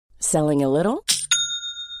Selling a little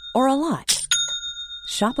or a lot?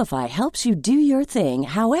 Shopify helps you do your thing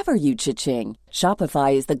however you cha-ching.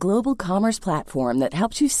 Shopify is the global commerce platform that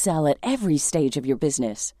helps you sell at every stage of your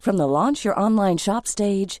business. From the launch your online shop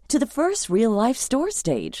stage to the first real-life store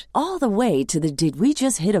stage, all the way to the did we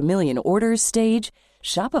just hit a million orders stage.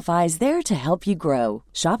 Shopify is there to help you grow.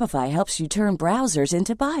 Shopify helps you turn browsers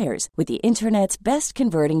into buyers with the internet's best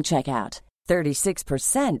converting checkout.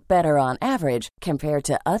 36% better on average compared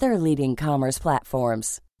to other leading commerce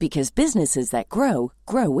platforms. Because businesses that grow,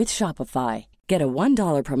 grow with Shopify. Get a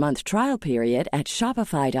 $1 per month trial period at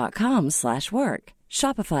shopify.com/work.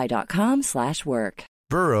 Shopify.com/work.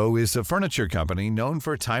 Burrow is a furniture company known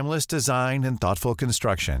for timeless design and thoughtful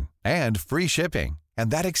construction, and free shipping,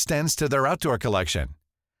 and that extends to their outdoor collection.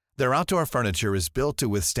 Their outdoor furniture is built to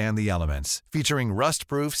withstand the elements, featuring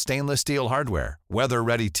rust-proof stainless steel hardware,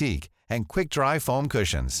 weather-ready teak, and quick-dry foam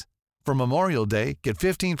cushions. For Memorial Day, get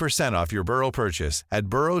 15% off your Burrow purchase at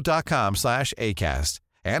burrow.com/acast,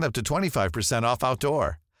 and up to 25% off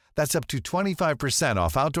outdoor. That's up to 25%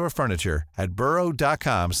 off outdoor furniture at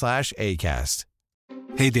burrow.com/acast.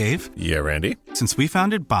 Hey, Dave. Yeah, Randy. Since we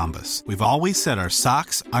founded Bombas, we've always said our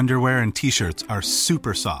socks, underwear, and T-shirts are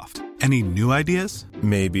super soft. Any new ideas?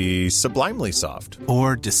 Maybe sublimely soft.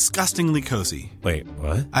 Or disgustingly cozy. Wait,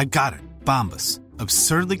 what? I got it. Bombas.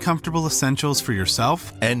 Absurdly comfortable essentials for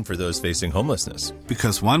yourself and for those facing homelessness.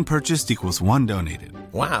 Because one purchased equals one donated.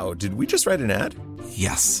 Wow, did we just write an ad?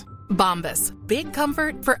 Yes. Bombas. Big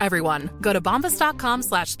comfort for everyone. Go to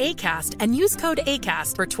bombas.com/ACAST and use code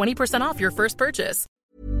ACAST for 20% off your first purchase.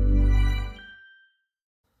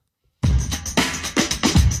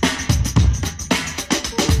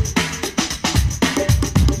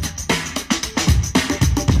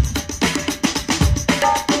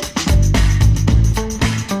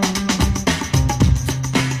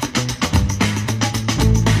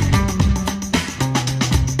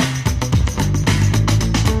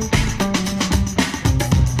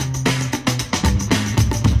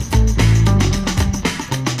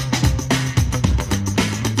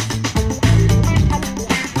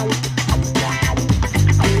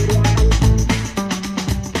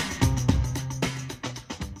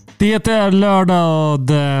 Det är lördag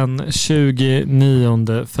den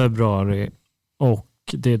 29 februari och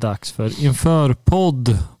det är dags för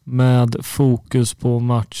Inför-podd med fokus på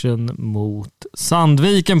matchen mot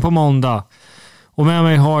Sandviken på måndag. Och med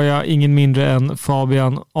mig har jag ingen mindre än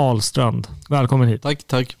Fabian Ahlstrand. Välkommen hit.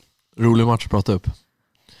 Tack. Rolig match att prata upp.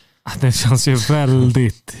 Det känns ju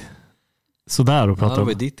väldigt sådär att prata om. Det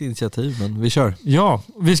var ditt initiativ, men vi kör. Ja,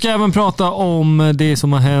 vi ska även prata om det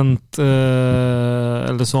som har hänt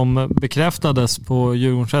eller som bekräftades på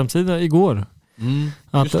Djurgårdens hemsida igår.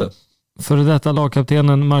 Att före detta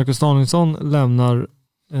lagkaptenen Marcus Danielsson lämnar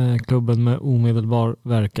klubben med omedelbar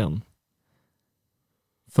verkan.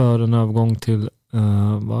 För en övergång till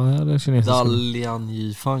vad är det kinesiska? Dalian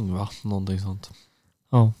Yifang, va? Någonting sånt.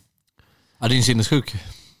 Ja. Ja, det är en sinnessjuk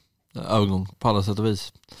övergång på alla sätt och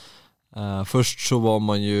vis. Först så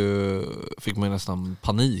fick man ju nästan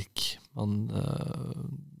panik. Man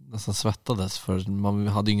nästan svettades för man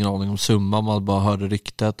hade ingen aning om summan, man bara hörde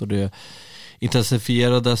ryktet och det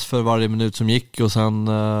intensifierades för varje minut som gick och sen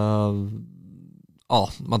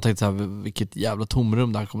man tänkte så här, vilket jävla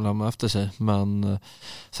tomrum det här kommer lämna efter sig, men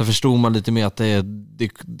sen förstod man lite mer att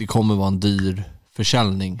det kommer vara en dyr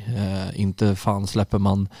försäljning. Inte fan släpper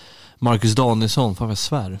man Marcus Danielsson, fan jag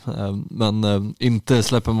svär, men inte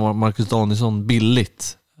släpper man Marcus Danielsson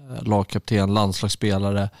billigt. Lagkapten,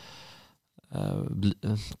 landslagsspelare,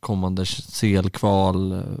 kommande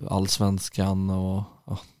CL-kval, allsvenskan och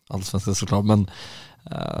allsvenskan såklart, men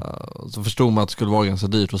så förstod man att det skulle vara ganska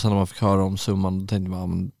dyrt och sen när man fick höra om summan då tänkte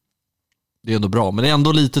man det är ändå bra, men det är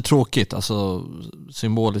ändå lite tråkigt, alltså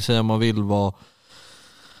symboliskt säger man vill vara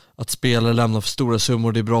att spelare lämnar för stora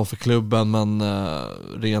summor, det är bra för klubben, men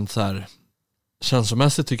rent så här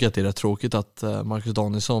känslomässigt tycker jag att det är rätt tråkigt att Marcus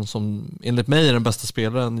Danielsson, som enligt mig är den bästa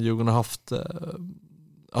spelaren Djurgården har haft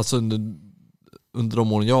alltså under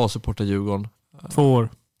de åren jag supportar Djurgården. 2 år.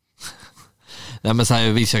 Nej, men så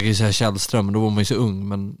här, visst jag kan ju säga Källström, men då var man ju så ung,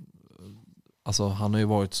 men alltså han har ju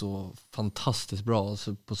varit så fantastiskt bra,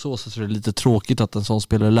 så på så sätt är det lite tråkigt att en sån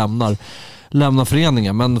spelare lämnar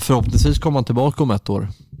föreningen, men förhoppningsvis kommer han tillbaka om 1 år.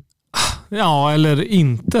 Ja, eller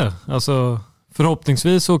inte. Alltså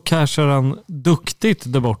förhoppningsvis så cashar han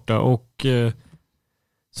duktigt där borta och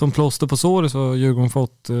som plåster på såret så har Djurgården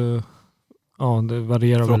fått det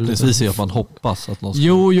varierar förhoppningsvis är att man hoppas att någon ska...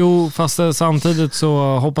 Jo, fast samtidigt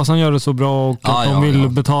så hoppas han gör det så bra och att de vill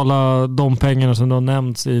betala de pengarna som de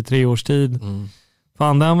nämnts i 3 års tid.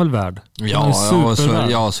 Fan, det är han väl värd? Ja, så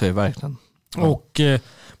är det verkligen. Och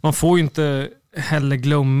man får ju inte heller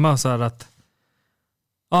glömma så här att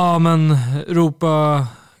men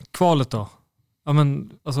Europa-kvalet då. Ja,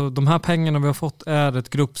 men alltså de här pengarna vi har fått är ett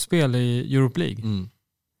gruppspel i Europa League.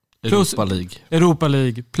 Europa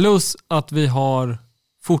League. Plus att vi har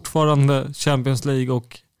fortfarande Champions League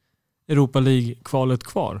och Europa League-kvalet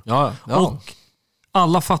kvar. Ja. Och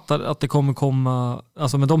alla fattar att det kommer komma,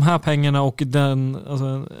 alltså med de här pengarna och den,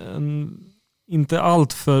 alltså en inte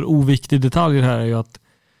allt för oviktig detalj här är ju att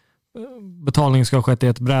betalningen ska ha skett i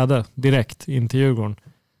ett bräde direkt in till Djurgården.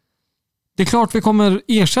 Det är klart vi kommer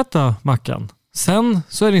ersätta Mackan. Sen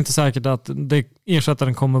så är det inte säkert att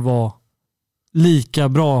ersättaren kommer vara lika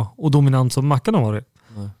bra och dominant som Mackan har varit.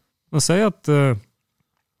 Man säger att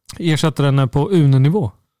ersättaren är på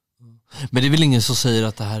UNO-nivå. Men det är väl ingen som säger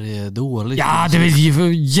att det här är dåligt? Ja, det är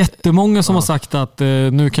väl jättemånga som har sagt att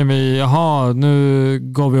nu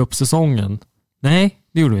gav vi upp säsongen. Nej,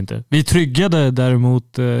 det gjorde vi inte. Vi tryggade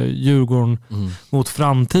däremot Djurgården mot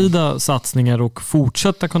framtida satsningar och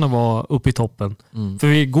fortsätta kunna vara uppe i toppen. För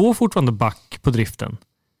vi går fortfarande back på driften.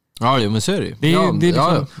 Ja, men så är det. Det är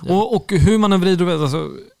liksom, och hur man än vrider och alltså,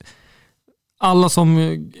 alla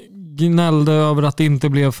som gnällde över att det inte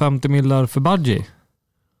blev 50 millar för Badji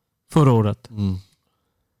förra året.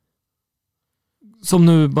 Som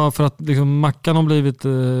nu bara för att liksom, Mackan har blivit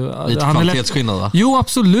lite kvalitetsskillnad va? Jo,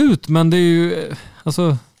 absolut, men det är ju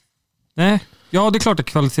alltså nej. Ja, det är klart det är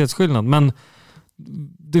kvalitetsskillnad, men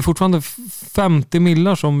det är fortfarande 50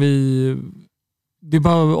 millar som vi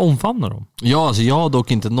bara omfamnar dem. Ja, alltså jag har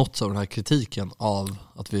dock inte nått av den här kritiken av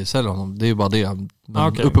att vi säljer honom. Det är ju bara det.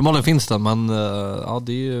 Men uppenbarligen finns det, men det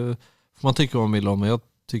är ju, man tycker vad man vill om, men jag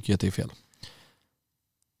tycker att det är fel.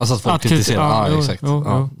 Alltså att folk kritiserar. Exakt.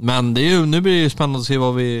 Jo. Men det är ju, nu blir det ju spännande att se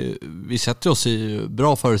vad vi sätter oss i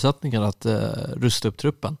bra förutsättningar att rusta upp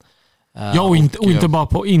truppen. Och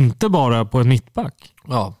inte bara på en mittback.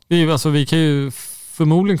 Ja. Vi kan ju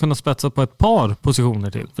förmodligen kunna spetsa på ett par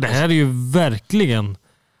positioner till. För det här är ju verkligen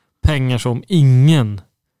pengar som ingen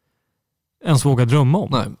ens vågar drömma om.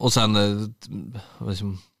 Nej, och sen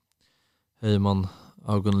liksom, höjer man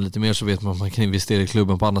ögonen lite mer så vet man att man kan investera i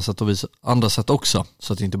klubben på andra sätt också.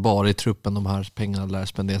 Så att det inte bara är truppen de här pengarna lär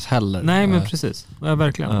spenderas heller. Nej, men precis. Ja,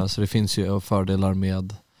 verkligen. Så det finns ju fördelar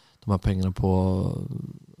med de här pengarna på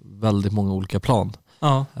väldigt många olika plan.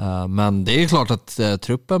 Ja. Men det är klart att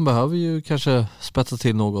truppen behöver ju kanske spetsa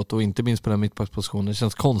till något och inte minst på den mittbackspositionen. Det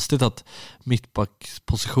känns konstigt att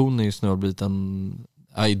mittbackspositionen just nu har blivit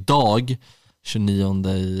idag 29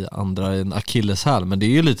 i andra en akilleshäl, men det är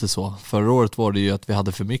ju lite så. Förra året var det ju att vi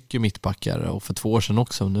hade för mycket mittbackar och för 2 år sedan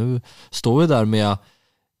också. Nu står vi där med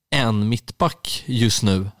en mittback just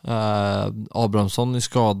nu. Abrahamsson är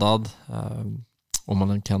skadad. Om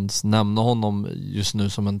man kan nämna honom just nu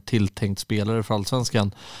som en tilltänkt spelare för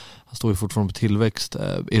Allsvenskan. Han står ju fortfarande på tillväxt.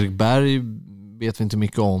 Erik Berg vet vi inte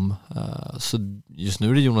mycket om. Så just nu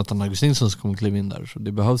är det Jonathan Augustinsson som kommer kliva in där. Så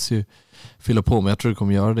det behövs ju fylla på, men jag tror det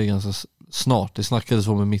kommer göra det ganska snart. Det snackades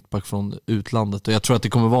om en mittback från utlandet och jag tror att det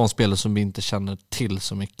kommer vara en spelare som vi inte känner till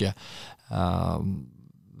så mycket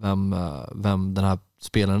vem den här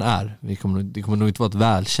spelaren är. Det kommer nog inte vara ett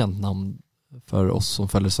välkänt namn för oss som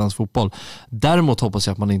följer svensk fotboll. Däremot hoppas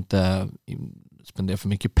jag att man inte spenderar för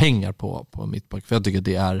mycket pengar på en mittback, för jag tycker att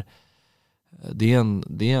det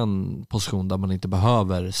är en position där man inte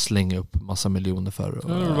behöver slänga upp massa miljoner för.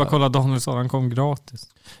 Jag vill bara kolla Danielsson, han kom gratis.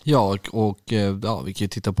 Ja, och vi kan ju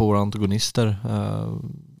titta på våra antagonister.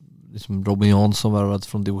 Liksom Robin Jansson värvat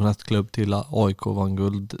från Division 1-klubb till AIK och vann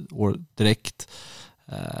guld direkt.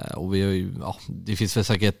 Och vi har ju, det finns väl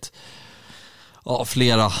säkert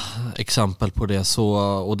flera exempel på det.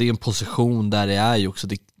 Och det är en position där det är ju också,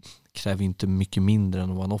 det kräver inte mycket mindre än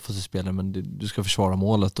att vara en offensiv spelare, men du ska försvara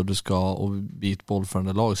målet och och bli ett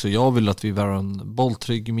bollförande lag. Så jag vill att vi värvar en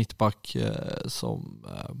bolltrygg mittback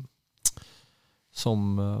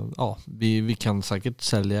vi kan säkert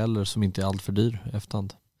sälja eller som inte är allt för dyr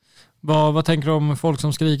efterhand. Vad tänker du om folk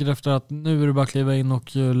som skriker efter att nu är det bara att kliva in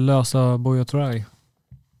och lösa Buya Turay?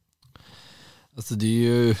 Alltså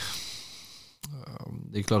det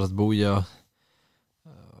är klart att Buya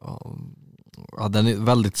den är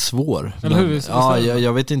väldigt svår. Eller hur?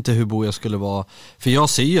 Jag vet inte hur Buya skulle vara. För jag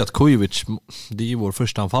ser ju att Kujovic, det är ju vår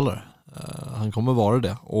första anfallare. Han kommer vara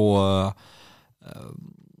det. Och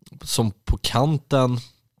som på kanten,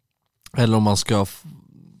 eller om man ska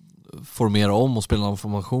formera om och spela en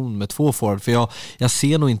formation med 2 forward. För jag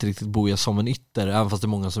ser nog inte riktigt Buya som en ytter. Även fast det är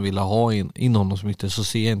många som vill ha in honom som ytter, så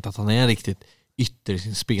ser jag inte att han är riktigt ytter i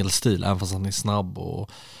sin spelstil. Även fast han är snabb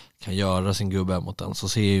och kan göra sin gubbe mot den, så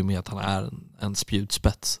ser jag ju med att han är en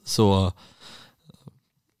spjutspets. Så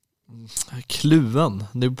kluven.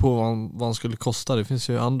 Det är på vad han skulle kosta. Det finns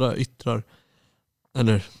ju andra yttrar.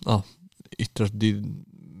 Eller yttrar, det är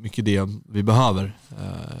mycket det vi behöver.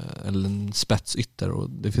 Eller en spetsytter. Och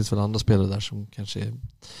det finns väl andra spelare där som kanske är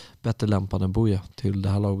bättre lämpade än Buya till det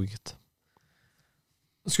här lagbygget.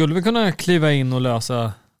 Skulle vi kunna kliva in och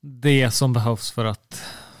lösa det som behövs för att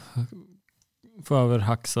få över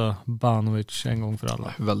Haxa Banovic en gång för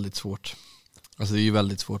alla? Väldigt svårt. Alltså det är ju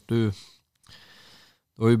väldigt svårt. Du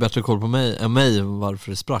har ju bättre koll på mig än mig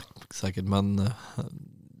varför det sprack säkert, men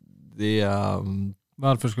det är...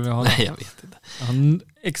 Varför skulle jag ha det? Nej, jag vet inte.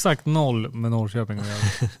 Exakt 0 med Norrköping att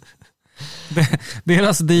göra.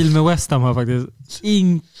 Deras deal med West Ham har faktiskt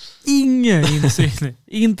ingen insyn.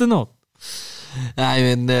 Inte något.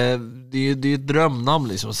 Nej, men det är ett drömnamn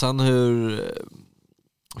liksom. Sen hur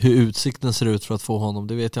utsikten ser ut för att få honom,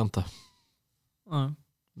 det vet jag inte.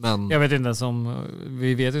 Men jag vet inte ens om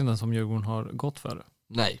vi vet inte ens om Djurgården har gått för det.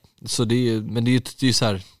 Nej, så det är ju så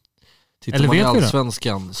här. Tittar man i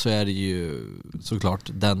Allsvenskan så är det ju såklart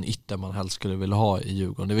den ytter man helst skulle vilja ha i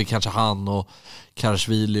Djurgården. Det är väl kanske han och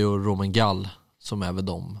Karasvili och Roman Gall som är väl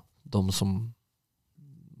de som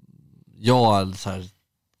jag så här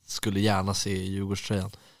skulle gärna se i Djurgårdströjan.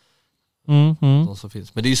 De som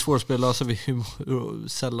finns. Men det är ju svårspelare, alltså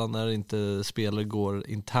sällan när inte spelare går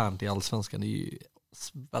internt i Allsvenskan. Det är ju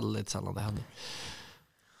väldigt sällan det händer.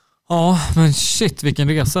 Ja, men shit vilken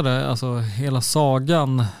resa det är. Alltså hela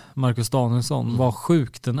sagan Marcus Danielsson, vad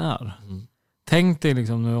sjukt den är. Tänk dig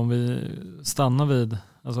liksom nu om vi stannar vid,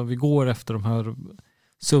 alltså vi går efter de här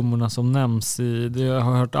summorna som nämns jag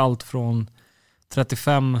har hört allt från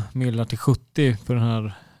 35 miljoner till 70 på den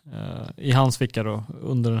här i hans ficka då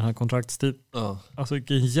under den här kontraktstid. Alltså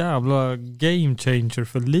vilken jävla game changer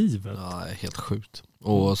för livet. Ja, helt sjukt.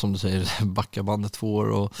 Och som du säger, backa bandet 2 år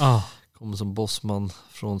och kommer som bossman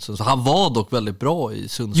från Sundsvall. Han var dock väldigt bra i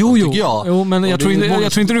Sundsvall tycker jag. Jo, men jag tror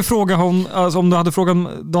inte du frågar om du hade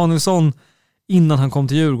frågat Danielsson innan han kom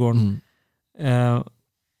till Djurgården.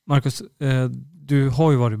 Marcus, du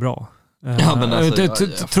har ju varit bra. Ja, men alltså,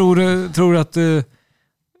 tror du att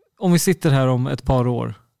om vi sitter här om ett par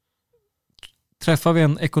år träffar vi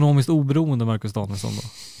en ekonomiskt oberoende Marcus Danielsson då?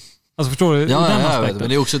 Alltså förstår du? Ja, men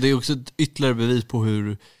det är också ett ytterligare bevis på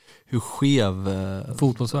hur skev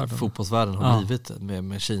fotbollsvärlden har blivit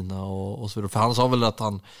med Kina och så vidare. För han sa väl att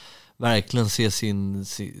han verkligen ser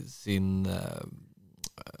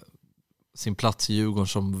sin plats i Djurgården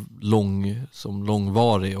som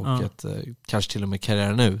långvarig och att kanske till och med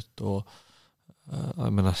karriären ut. Och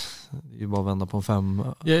jag menar, det är ju bara att vända på en 5.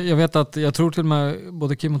 Jag vet att, jag tror till och med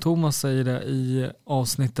både Kim och Thomas säger det i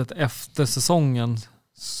avsnittet efter säsongen.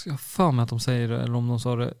 Jag för mig att de säger det, eller om de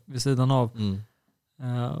sa det vid sidan av.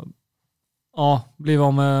 Blir vi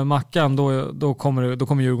av med Mackan då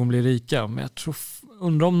kommer Djurgården bli rika. Men jag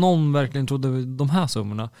undrar om någon verkligen trodde de här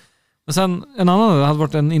summorna. Men sen en annan, det hade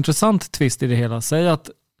varit en intressant twist i det hela. Säg att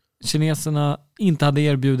kineserna inte hade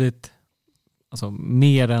erbjudit alltså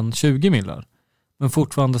mer än 20 miljoner, men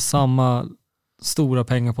fortfarande samma stora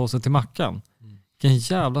pengar på sig till Mackan. Vilken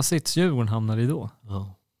jävla sits Djurgården hamnar i då.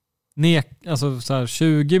 Alltså så här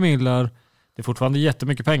 20 miljoner, det är fortfarande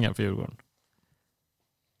jättemycket pengar för Djurgården.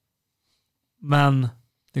 Men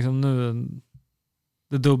liksom nu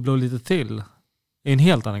det dubblar lite till är en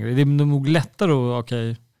helt annan grej. Det är nog lättare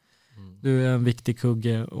att du är en viktig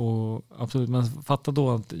kugge och absolut, men fatta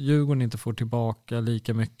då att Djurgården inte får tillbaka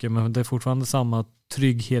lika mycket, men det är fortfarande samma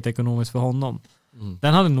trygghet ekonomiskt för honom.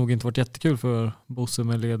 Den hade nog inte varit jättekul för Bosse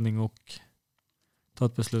med ledning och ta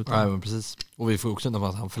ett beslut. Nej, men precis. Och vi får också nämna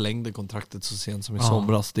att han förlängde kontraktet så sent som i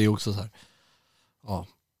somras. Det är också så här. Ja.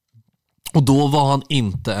 Och då var han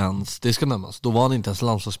inte ens, det ska nämnas, då var han inte ens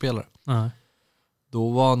landslagsspelare. Nej. Då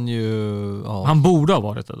var han ju... Han borde ha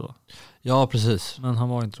varit det då. Ja, precis. Men han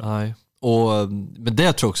var inte det. Nej. Men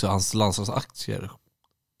det tror jag också, hans landslagsaktier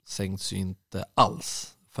sänks ju inte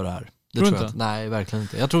alls för det här. Det tror jag inte. Nej, verkligen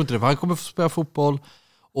inte. Jag tror inte det, för han kommer få spela fotboll.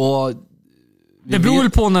 Och det beror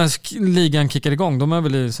väl på när ligan kickar igång. De är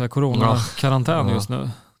väl i så här corona-karantän just nu.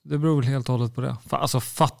 Det beror väl helt och hållet på det. Alltså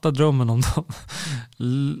fatta drömmen om de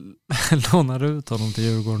lånar ut honom till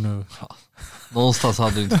Djurgården nu. Ja. Någonstans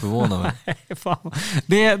hade det inte förvånat mig. Nej, fan.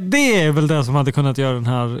 Det är väl det som hade kunnat göra den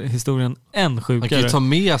här historien än sjukare. Man kan ju ta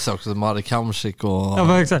med sig också Mari Kamsik och...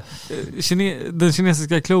 Ja, exakt. Den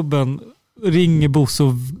kinesiska klubben ringer Bosse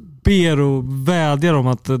och ber och vädjar om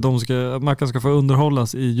att Mackan ska få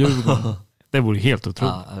underhållas i Djurgården. Det vore helt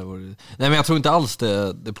otroligt. Ja, Nej, men jag tror inte alls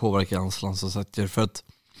det påverkar hans landslagsaktier, för att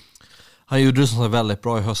han gjorde det som väldigt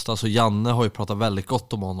bra i höstas, och Janne har ju pratat väldigt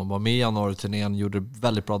gott om honom. Var med i januari-turnén, gjorde det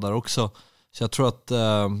väldigt bra där också. Så jag tror att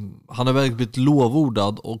han är väldigt blivit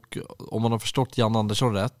lovordad, och om man har förstått Jan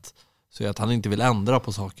Andersson rätt så är att han inte vill ändra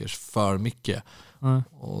på saker för mycket.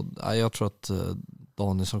 Och jag tror att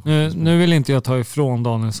Danielsson... Nu vill inte jag ta ifrån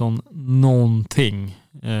Danielsson någonting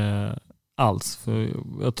alls. För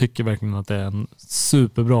jag tycker verkligen att det är en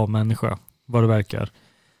superbra människa, vad det verkar.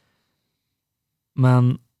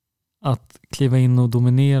 Men att kliva in och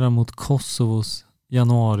dominera mot Kosovos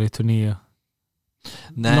januari-turné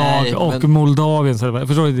lag och Moldavien, så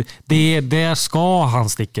förstår du, där ska han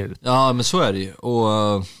sticka ut. Ja, men så är det ju.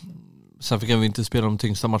 Och sen fick han inte spela de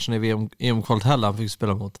tyngsta matcherna i EM-kvalet heller. Han fick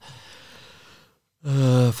spela mot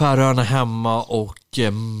Färöarna hemma och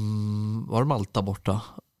var det Malta borta?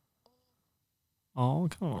 Ja, kan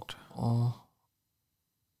det ha varit. Ja.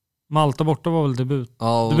 Malta borta var väl debut.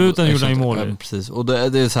 Ja, debuten gjorde han i mål. Ja, precis. Och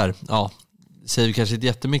det är så här, säger kanske inte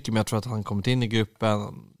jättemycket, men jag tror att han kommit in i gruppen.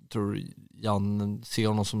 Jag tror Jan ser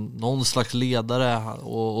honom som någon slags ledare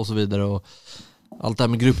och så vidare, och allt det här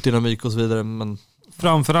med gruppdynamik och så vidare. Men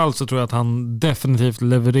framförallt så tror jag att han definitivt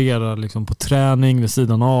levererar liksom på träning vid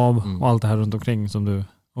sidan av och allt det här runt omkring som du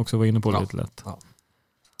också var inne på lite lätt. Ja.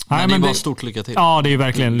 Men det är bara stort lycka till. Ja, det är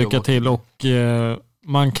verkligen lycka till, och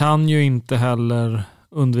man kan ju inte heller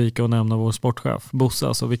undvika att nämna vår sportchef Bosse.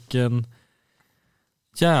 Alltså vilken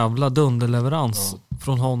jävla dunderleverans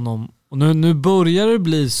från honom. Och nu börjar det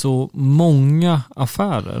bli så många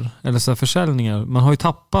affärer eller så här försäljningar. Man har ju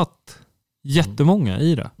tappat jättemånga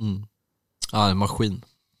i det. Ja, en maskin.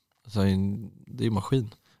 Alltså, det är en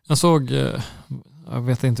maskin. Jag såg, jag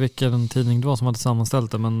vet inte vilken tidning det var som hade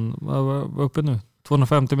sammanställt det, men vad uppe nu?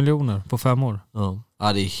 250 miljoner på 5 år. Ja,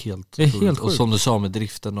 det är helt sjukt. Och som du sa med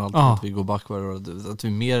driften och allt, att vi går backvarv, att vi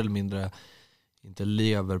mer eller mindre inte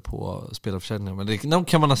lever på spelarförsäljningar. Men det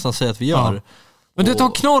kan man nästan säga att vi gör. Ja. Men det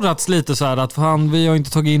har knorrats lite så här att vi har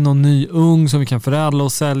inte tagit in någon ny ung som vi kan förädla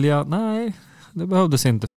och sälja. Nej, det behövdes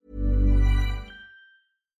inte.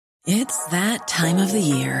 It's that time of the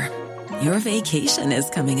year. Your vacation is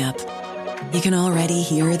coming up. You can already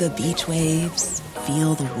hear the beach waves,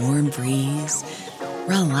 feel the warm breeze,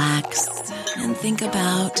 relax and think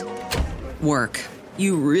about work.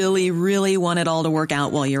 You really, really want it all to work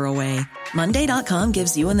out while you're away. Monday.com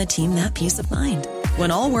gives you and the team that peace of mind.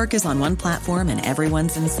 When all work is on one platform and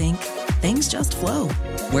everyone's in sync, things just flow.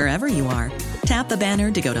 Wherever you are, tap the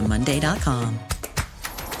banner to go to Monday.com.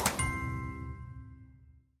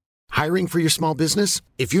 Hiring for your small business?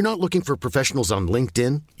 If you're not looking for professionals on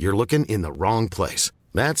LinkedIn, you're looking in the wrong place.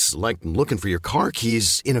 That's like looking for your car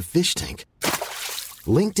keys in a fish tank.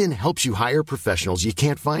 LinkedIn helps you hire professionals you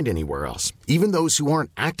can't find anywhere else, even those who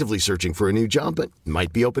aren't actively searching for a new job but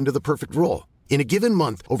might be open to the perfect role. In a given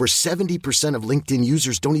month, over 70% of LinkedIn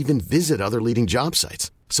users don't even visit other leading job sites.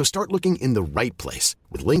 So start looking in the right place.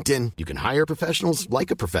 With LinkedIn, you can hire professionals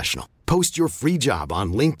like a professional. Post your free job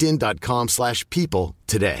on linkedin.com/people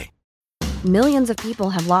today. Millions of people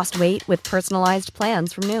have lost weight with personalized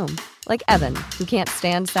plans from Noom. Like Evan, who can't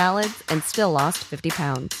stand salads and still lost 50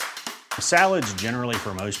 pounds. Salads generally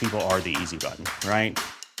for most people are the easy button, right?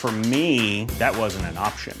 For me, that wasn't an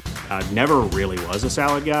option. I never really was a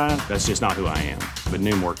salad guy. That's just not who I am. But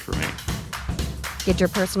Noom worked for me. Get your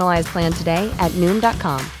personalized plan today at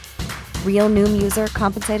Noom.com. Real Noom user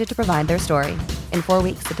compensated to provide their story. In 4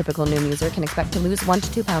 weeks, the typical Noom user can expect to lose 1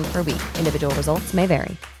 to 2 pounds per week. Individual results may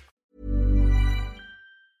vary.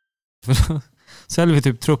 Säljer vi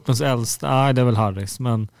typ truppens äldsta? Nej, det är väl Harris,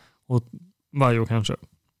 men och Vajo kanske.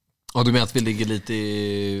 Ja, du menar att vi ligger lite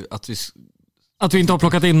i att vi inte har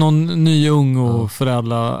plockat in någon ny ung och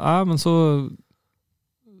förädla. Men så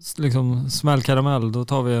liksom smällkaramell, då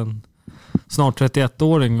tar vi en snart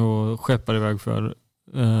 31-åring och skeppar iväg för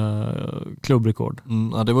klubbrekord.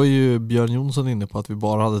 Ja, det var ju Björn Jonsson inne på, att vi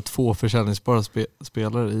bara hade 2 försäljningsbara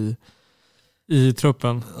spelare i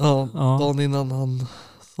truppen. Ja, dagen innan han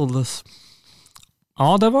såldes.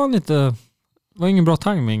 Ja, det var ingen bra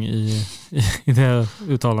timing i det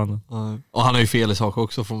uttalandet. Och han har ju fel i sak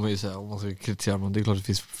också, får man ju säga, om man ska kritisera. Men det är klart att det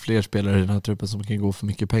finns fler spelare i den här truppen som kan gå för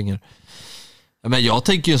mycket pengar. Men jag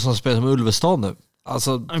tänker ju som spelare som Ulvestad nu.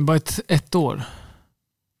 Alltså, bara ett år.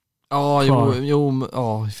 Ja, ja, i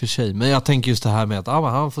och för sig. Men jag tänker just det här med att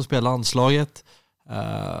han får spela anslaget.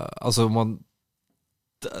 Alltså om man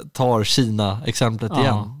tar Kina-exemplet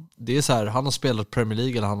igen. Det är så här, han har spelat Premier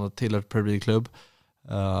League, eller han har tillhört Premier League-klubb.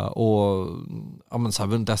 Och så har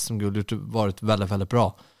vunnit SM-guld, varit väldigt, väldigt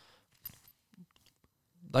bra.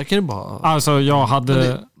 Där kan det bara... Alltså jag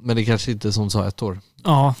hade... Men det kanske inte som sa 1 år.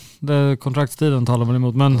 Ja, kontraktstiden talar man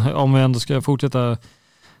emot. Men om vi ändå ska fortsätta...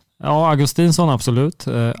 Ja, Augustinsson absolut.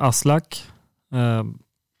 Aslak.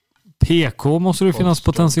 PK måste det finnas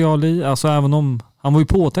potential i. Alltså även om Han var ju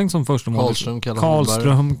påtänkt som första mål.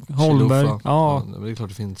 Karlström, Holmberg. Ja. Det är klart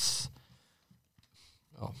det finns...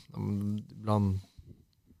 Ja, ibland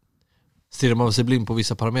stirrar man sig blind på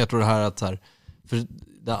vissa parametrar. Det här att så här, för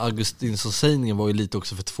Augustinsson-sägningen var ju lite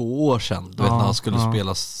också för 2 år sedan. Du vet när han skulle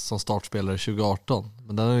spela som startspelare 2018.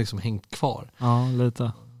 Men den har liksom hängt kvar. Ja,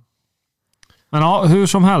 lite. Men ja, hur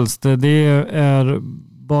som helst. Det är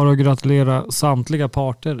bara att gratulera samtliga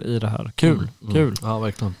parter i det här. Kul. Ja,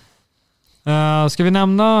 verkligen. Ska vi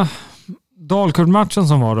nämna Dalkurd-matchen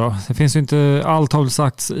som var då? Det finns ju inte, allt har väl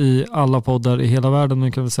sagts i alla poddar i hela världen,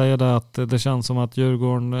 men kan väl säga det att det känns som att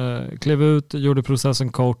Djurgården klev ut, gjorde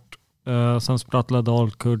processen kort, sen sprattlade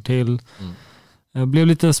Dalkurd till. Blev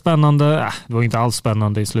lite spännande, det var inte alls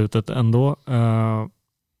spännande i slutet ändå.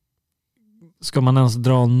 Ska man ens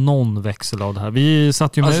dra någon växel av det här? Vi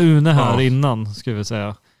satt ju med Une här innan, ska vi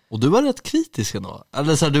säga. Och du var rätt kritisk ändå.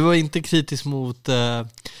 Eller så här, du var inte kritisk mot...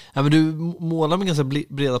 men du målade med ganska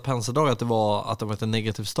breda penseldrag att det var en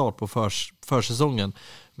negativ start på försäsongen.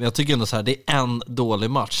 Men jag tycker ändå så här, det är en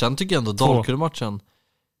dålig match. Sen tycker jag ändå Dalkurd-matchen...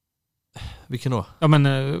 Vilken då? Ja, men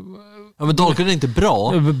Dalkurd är inte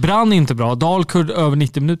bra. Brann är inte bra. Dalkurd över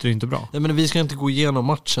 90 minuter är inte bra. Nej, men vi ska inte gå igenom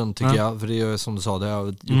matchen tycker jag. För det är som du sa, det har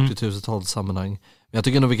gjort i tusentals sammanhang. Men jag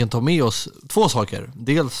tycker ändå vi kan ta med oss 2 saker.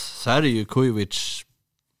 Dels så är det ju Kujovic...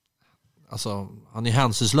 Alltså, han är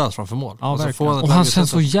hänsynslös framför mål. Ja, alltså, och han känns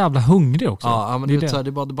så jävla hungrig också. Ja, men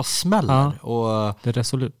det bara smäller. Ja, och, det är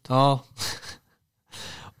resolut. Ja.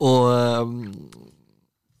 Och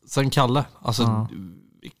sen Kalle. Alltså,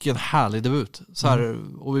 vilken härlig debut. Så här,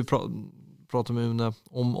 och vi pratar med Une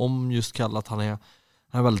om just Kalle, att han är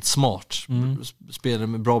väldigt smart. Spelar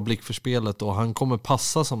med bra blick för spelet, och han kommer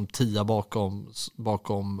passa som 10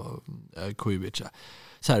 bakom Kujovic.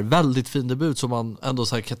 Så här, väldigt fin debut som man ändå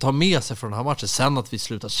så här kan ta med sig från den här matchen. Sen att vi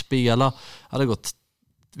slutar spela,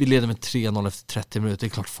 vi leder med 3-0 efter 30 minuter. Det är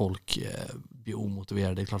klart folk blir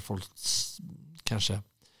omotiverade. Det är klart folk kanske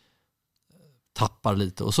tappar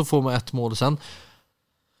lite. Och så får man 1 mål, och sen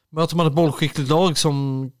möter man ett bollskickligt lag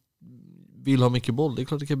som vill ha mycket boll. Det är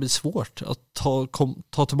klart det kan bli svårt att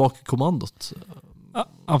ta tillbaka kommandot. Ja,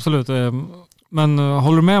 absolut. Men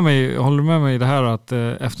håller du med mig i det här att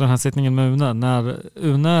efter den här sittningen med Une, när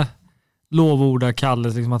Une lovordar Kalle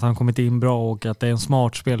liksom att han kommit in bra och att det är en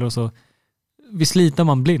smart spelare, och så vi sliter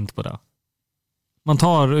man blint på det. Man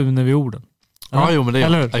tar Une vid orden. Ja, jo, men det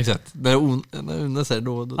är exakt. När Une säger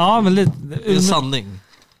då ja, men lite, det är en sanning.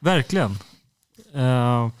 Verkligen.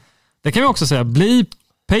 Det kan vi också säga. Bli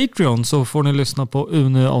Patreon så får ni lyssna på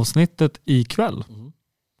Une-avsnittet ikväll.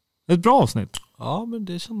 Ett bra avsnitt. Ja, men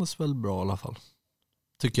det kändes väl bra i alla fall.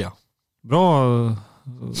 Tycker jag.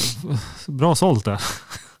 Bra sålt där.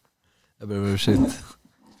 Jag behöver ursäkt.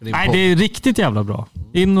 Nej, det är riktigt jävla bra.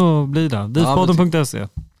 In och bli där. Dispodden.se.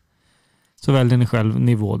 Så väljer ni själv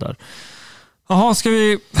nivå där. Jaha, ska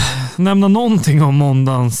vi nämna någonting om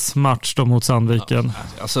måndagens match då mot Sandviken?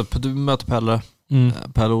 Ja, alltså, du möter Pelle.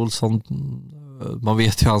 Pelle Olsson. Man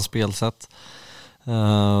vet ju hans spelsätt.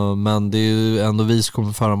 Men det är ju ändå vi som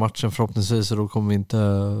kommer föra matchen förhoppningsvis, och då kommer vi inte...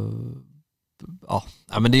 Ja,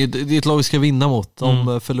 men det är ett lag vi ska vinna mot.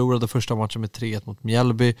 De förlorade första matchen med 3-1 mot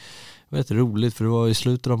Mjällby. Det var rätt roligt, för det var i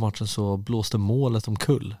slutet av matchen så blåste målet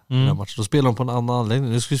omkull. Den här matchen. Då spelade de på en annan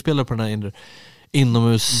anläggning. Nu ska vi spela på den här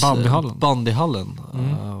inomhus bandyhallen.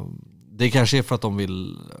 Det kanske är för att de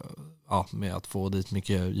vill med att få dit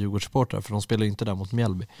mycket Djurgårdssupportrar, för de spelar inte där mot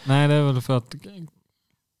Mjällby. Nej, det är väl för att...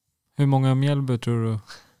 Hur många Mjällby tror du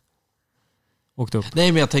åkte upp?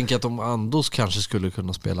 Nej, men jag tänker att de Andos kanske skulle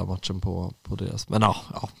kunna spela matchen på deras. Men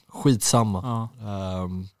skitsamma. Ja.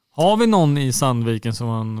 Har vi någon i Sandviken som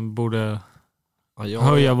man borde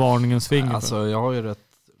höja varningens finger? Alltså, jag har ju rätt...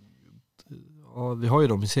 Ja, vi har ju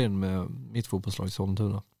dem i serien med mitt fotbollslag i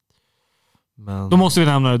Sollentuna. Men... Då måste vi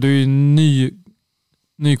nämna det. Du är ju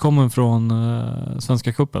nykommen från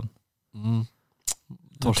Svenska cupen.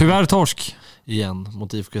 Tyvärr torsk. Igen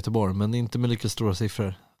mot IFK Göteborg, men inte med lika stora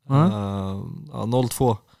siffror.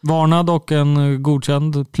 0-2. Varnad och en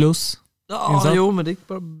godkänd plus. Ja, jo, men det gick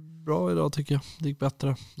bara bra idag tycker jag. Det gick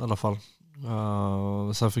bättre i alla fall.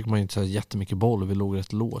 Sen fick man ju inte säga jättemycket boll, vi låg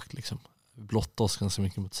rätt lågt liksom. Vi blottade oss ganska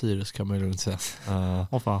mycket mot Sirius, kan man ju inte säga.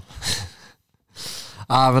 Fan.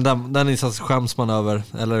 Men den insatsen skäms man över,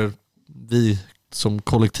 eller vi som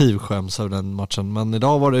kollektiv skäms över den matchen. Men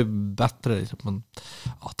idag var det bättre. Men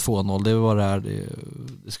 2-0, det var det här.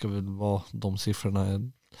 Det ska väl vara de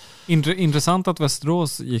siffrorna. Intressant att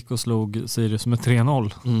Västerås gick och slog Sirius med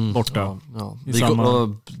 3-0 borta. Ja.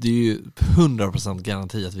 Det är ju 100%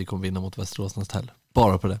 garanti att vi kommer vinna mot Västerås nästa helg.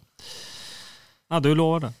 Bara på det. Ja, du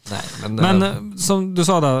lovar det. Nej, men som du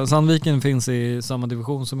sa där, Sandviken finns i samma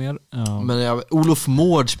division som er. Ja. Men Olof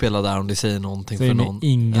Mård spelade där, om det säger någonting för någon.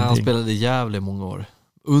 Ingenting. Han spelade i Gävle i många år.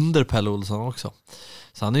 Under Pelle Olsson också.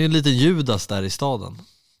 Så han är ju en liten Judas där i staden.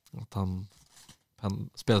 Att han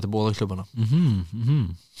spelar till båda klubbarna.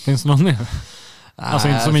 Finns det någon mer? Alltså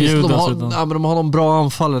inte som en Judas. Men de har någon bra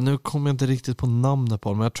anfallare. Nu kommer jag inte riktigt på namnet på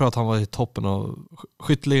honom. Men jag tror att han var i toppen av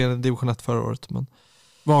skytteligan i division 1 förra året. Men...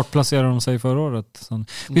 Vart placerade de sig förra året?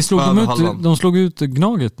 De slog ut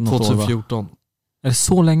Gnaget något 2014. År, va? Är det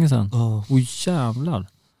så länge sedan? Ja. Jävlar.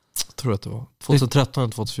 Jag tror att det var 2013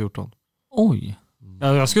 eller 2014. Oj.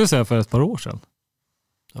 Ja, jag skulle säga för ett par år sedan.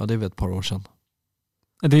 Ja, det är väl ett par år sedan.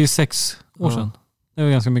 Det är ju 6 år sedan. Det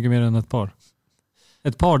är ganska mycket mer än ett par.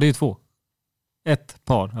 Ett par, det är 2. Ett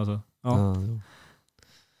par, alltså.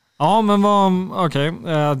 Ja, men okej.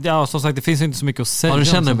 Ja, som sagt, det finns ju inte så mycket att säga. Ja, du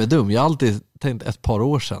känner mig dum. Jag har alltid tänkt ett par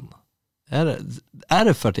år sedan. Är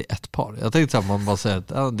det för att det är ett par? Jag tänkte att man bara säger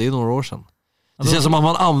att det är några år sedan. Det känns som att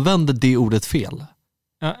man använder det ordet fel.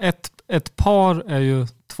 Ja, ett par är ju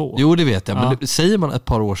 2. Jo, det vet jag. Men säger man ett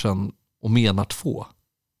par år sedan och menar 2?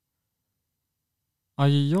 Ja,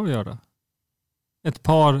 jag gör det. Ett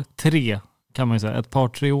par 3 kan man ju säga. Ett par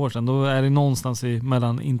 3 år sedan. Då är det någonstans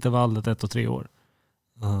mellan intervallet 1 och 3 år.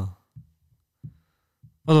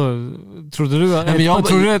 Vadå? Trodde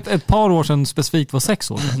du ett par år sedan specifikt var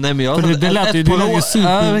 6 år? Nej, men jag det lät ju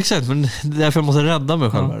ja, exakt, men därför jag måste rädda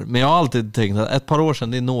mig själv. Men jag har alltid tänkt att ett par år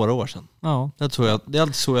sedan, det är några år sedan. Ja. Det är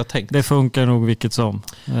alltid så jag tänkt. Det funkar nog vilket som.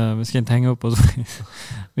 Vi ska inte hänga upp oss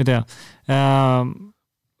vid det.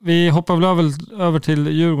 Vi hoppar väl över till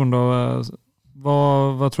Djurgården då.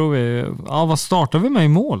 Vad tror vi? Ja, vad startar vi med i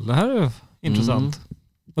mål? Det här är intressant.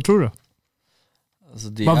 Vad tror du? Alltså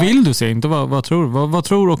vad vill du se? Inte vad tror du? Vad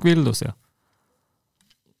tror och vill du se?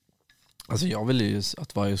 Alltså jag vill ju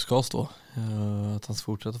att Vaiho ska stå. Att han ska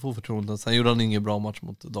fortsätta få förtroende. Sen gjorde han ingen bra match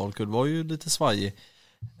mot Dalkurd. Var ju lite svajig.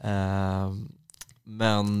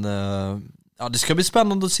 Men det ska bli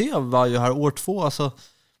spännande att se Vaiho här år 2. Alltså,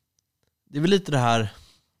 det är väl lite det här...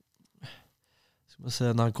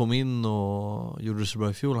 när han kom in och gjorde det så bra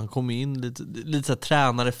i fjol. Han kom in lite så här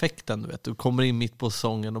tränareffekten, du vet. Du kommer in mitt på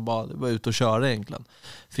säsongen och bara var ute och köra egentligen.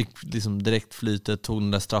 Fick liksom direkt flytet, tog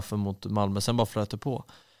den där straffen mot Malmö, sen bara flöt det på.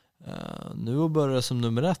 Nu och börja som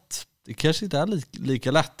nummer 1. Det kanske inte är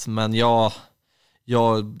lika lätt, men jag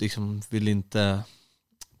liksom vill inte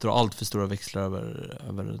dra allt för stora växlar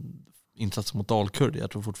över insatser mot Dalkurd.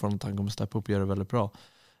 Jag tror fortfarande att han kommer steppa upp och göra det väldigt bra.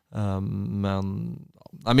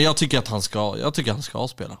 Men jag tycker att han ska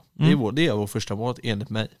spela. Det är vår första mål enligt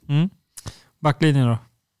mig. Backlinjen då?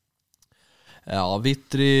 Ja,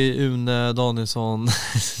 Vittri, Une, Danielsson.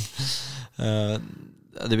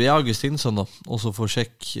 Det blir Augustinsson då. Och så får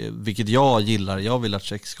Check, vilket jag gillar. Jag vill att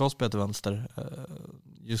Check ska spela till vänster.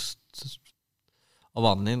 Just av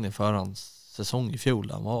anledning för hans säsong i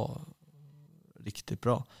fjol. Han var riktigt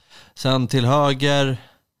bra. Sen till höger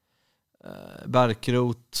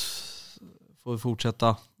Bärkroth får vi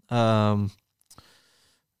fortsätta.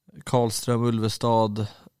 Karlström, Ulvestad,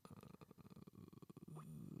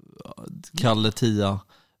 Kalle Tia,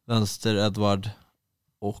 vänster Edvard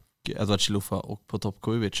och Edvard Chilufa och på topp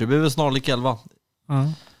Kovic. Det blir väl snarlik 11.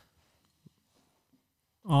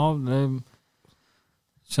 Ja, det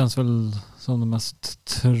känns väl som det mest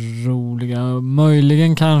troliga.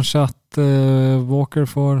 Möjligen kanske att Walker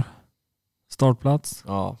får startplats.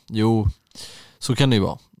 Ja, jo. Så kan det ju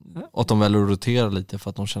vara. Och att de väl roterar lite för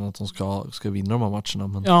att de känner att de ska vinna de här matcherna.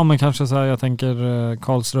 Men... Ja, men kanske så här, jag tänker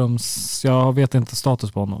Karlströms, jag vet inte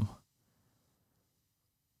status på honom.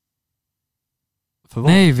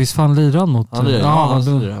 Nej, visst fan lirar han mot... Han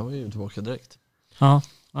var ju tillbaka direkt. Ja,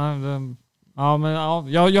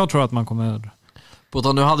 jag tror att man kommer...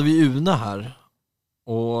 Nu hade vi Une här.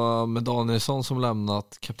 Och med Danielsson som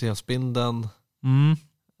lämnat kaptensbindeln.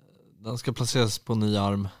 Den ska placeras på ny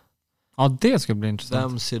arm. Ja, det ska bli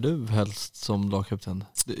intressant. Vem ser du helst som lagkapten?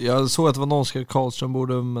 Jag såg att det var någon som Karlström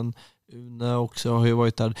borde, men Une också har ju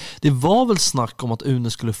varit där. Det var väl snack om att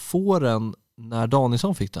Une skulle få den när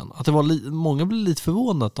Danielsson fick den. Att det var många blev lite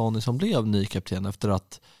förvånade att Danielsson blev ny kapten efter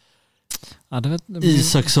att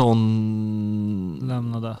Isaksson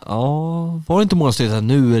lämnade. Ja, var det inte många steg att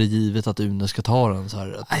nu är det givet att Une ska ta den så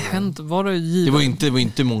här? Jag vet inte, var det givet? Det var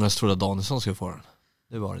inte många som trodde att Danielsson skulle få den.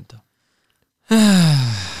 Det var det inte.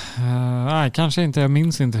 Nej, kanske inte. Jag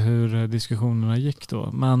minns inte hur diskussionerna gick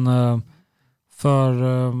då. Men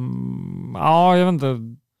jag vet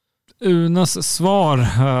inte. Unes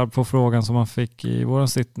svar på frågan som man fick i vår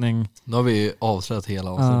sittning. Nu har vi avslöjat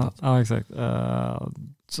hela avsnittet. Ja, exakt.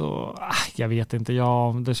 Så jag vet inte.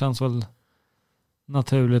 Ja, det känns väl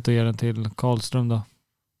naturligt att ge den till Karlström då?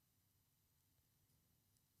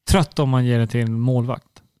 Trött om man ger den till en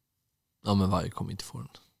målvakt. Ja, men varje kommer inte få den.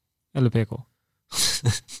 Eller PK.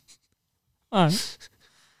 Nej.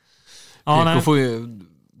 PK får ju,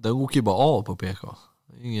 den åker ju bara av på PK.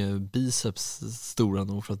 Ingen biceps stora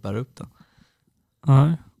nog för att bära upp den.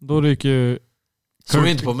 Nej, då ryker ju... Såg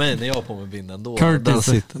inte på mig när jag har på mig binden då.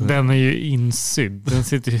 Curtis, den är ju insydd. Den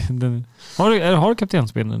sitter ju, har du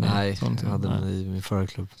kaptensbindeln? Nej, jag hade den i min förra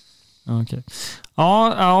klubb. Okay.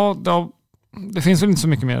 Ja, det finns väl inte så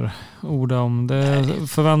mycket mer ord om. Det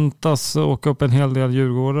förväntas åka upp en hel del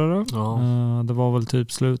djurgårdare. Ja. Det var väl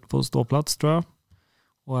typ slut på ståplats tror jag.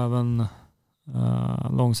 Och även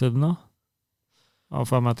långsidorna. Ja,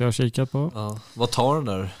 för mig att jag har kikat på. Ja. Vad tar den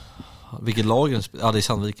där? Vilket lag? Ja, det är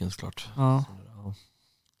Sandviken såklart. Ja.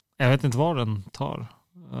 Jag vet inte vad den tar.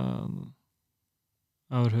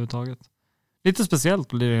 Överhuvudtaget. Lite speciellt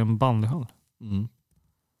blir det en bandyhall. Mm.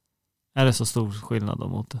 Är det så stor skillnad då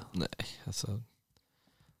mot det? Nej, alltså.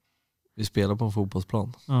 Vi spelar på en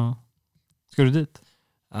fotbollsplan. Ja. Ska du dit?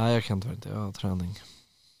 Nej, jag kan tyvärr inte. Jag har träning.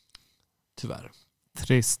 Tyvärr.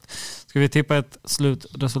 Trist. Ska vi tippa ett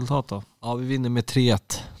slutresultat då? Ja, vi vinner med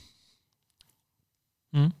 3-1.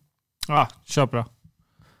 Mm. Köper det.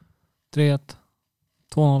 3-1.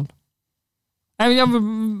 2-0. Nej,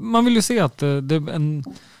 man vill ju se att det är en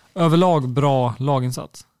överlag bra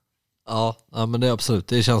laginsats. Ja, men det är absolut.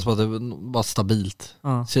 Det känns som att det var stabilt.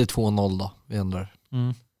 Ja. Säg 2-0 då. Vi ändrar.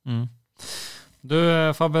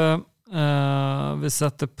 Du Fabbe, vi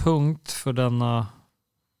sätter punkt för denna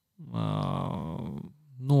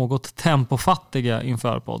något tempofattiga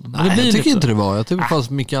införpodd. Nej, jag tycker inte det var. Jag tycker det fanns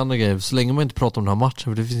mycket andra grejer. Så länge man inte pratar om den här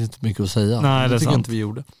matchen, för det finns inte mycket att säga. Nej, det tycker sant. inte vi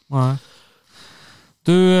gjorde. Nej.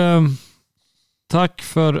 Du, tack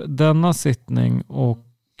för denna sittning och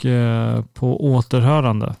på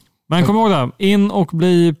återhörande. Men kom ihåg det, in och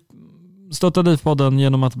stötta DIF-podden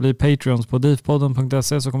genom att bli Patreons på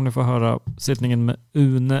difpodden.se, så kommer ni få höra sittningen med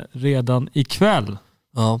Une redan ikväll.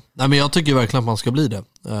 Ja, nej, men jag tycker verkligen att man ska bli det.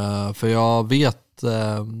 För jag vet,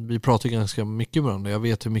 vi pratar ganska mycket med varandra. Jag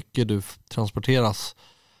vet hur mycket du transporteras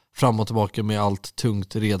fram och tillbaka med allt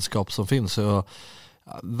tungt redskap som finns. Så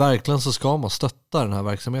verkligen så ska man stötta den här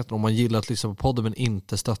verksamheten. Om man gillar att lyssna på podden men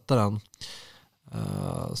inte stötta den.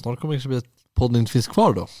 Snart kommer det bli att podden inte finns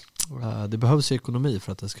kvar då. Det behövs ju ekonomi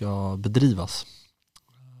för att det ska bedrivas.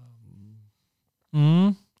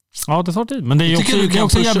 Ja, det tar tid. Men det är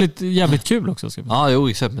också jävligt kul också. Ja, jo,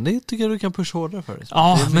 exakt. Men det tycker jag du kan pusha hårdare för.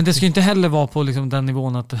 Ja, men det ska inte heller vara på liksom den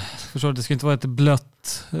nivån att, förstår du, det ska inte vara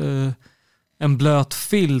en blöt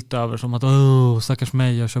filt över som att stackars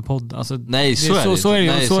mig, jag kör podd. Alltså, nej, så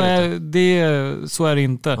är det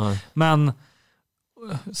inte. Nej. Men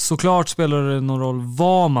såklart spelar det någon roll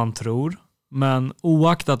vad man tror, men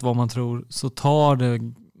oaktat vad man tror så tar det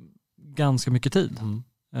ganska mycket tid.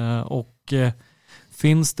 Och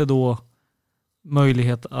finns det då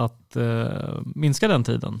möjlighet att minska den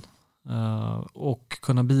tiden och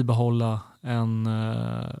kunna bibehålla en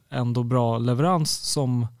ändå bra leverans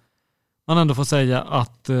som man ändå får säga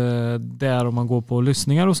att det är, om man går på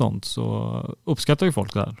lyssningar och sånt, så uppskattar ju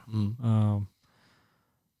folk där.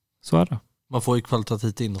 Så är det. Man får ju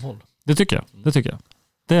kvalitativt innehåll. Det tycker jag.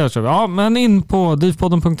 Det kör vi. Ja, men in på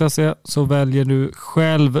difpodden.se så väljer du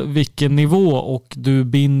själv vilken nivå och du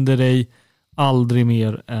binder dig aldrig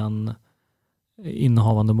mer än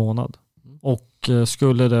innehavande månad. Och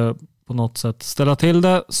skulle det på något sätt ställa till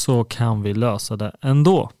det så kan vi lösa det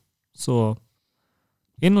ändå. Så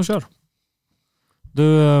in och kör.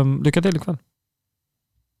 Du, lycka till ikväll.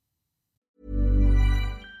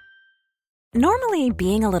 Normally,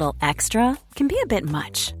 being a little extra can be a bit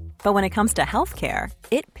much. But when it comes to healthcare,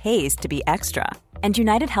 it pays to be extra. And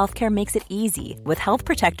United Healthcare makes it easy with Health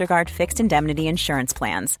Protector Guard fixed indemnity insurance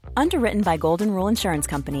plans. Underwritten by Golden Rule Insurance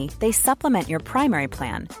Company, they supplement your primary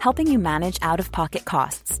plan, helping you manage out-of-pocket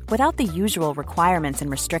costs without the usual requirements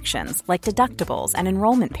and restrictions like deductibles and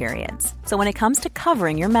enrollment periods. So when it comes to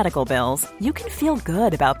covering your medical bills, you can feel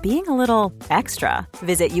good about being a little extra.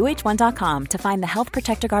 Visit uh1.com to find the Health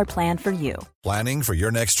Protector Guard plan for you. Planning for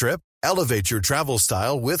your next trip? Elevate your travel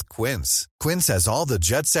style with Quince. Quince has all the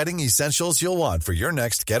jet-setting essentials you'll want for your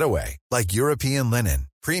next getaway, like European linen,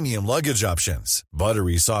 premium luggage options,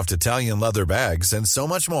 buttery soft Italian leather bags, and so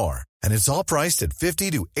much more. And it's all priced at 50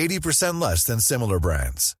 to 80% less than similar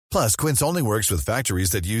brands. Plus, Quince only works with factories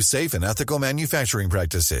that use safe and ethical manufacturing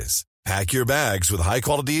practices. Pack your bags with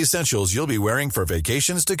high-quality essentials you'll be wearing for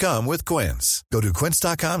vacations to come with Quince. Go to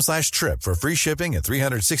quince.com/trip for free shipping and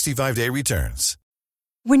 365-day returns.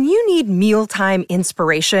 When you need mealtime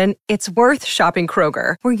inspiration, it's worth shopping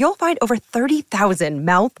Kroger, where you'll find over 30,000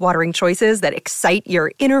 mouth-watering choices that excite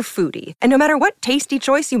your inner foodie. And no matter what tasty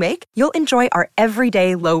choice you make, you'll enjoy our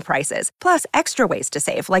everyday low prices, plus extra ways to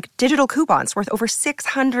save, like digital coupons worth over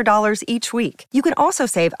 $600 each week. You can also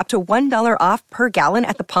save up to $1 off per gallon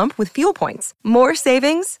at the pump with fuel points. More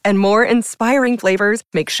savings and more inspiring flavors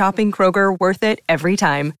make shopping Kroger worth it every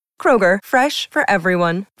time. Kroger, fresh for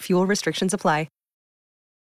everyone. Fuel restrictions apply.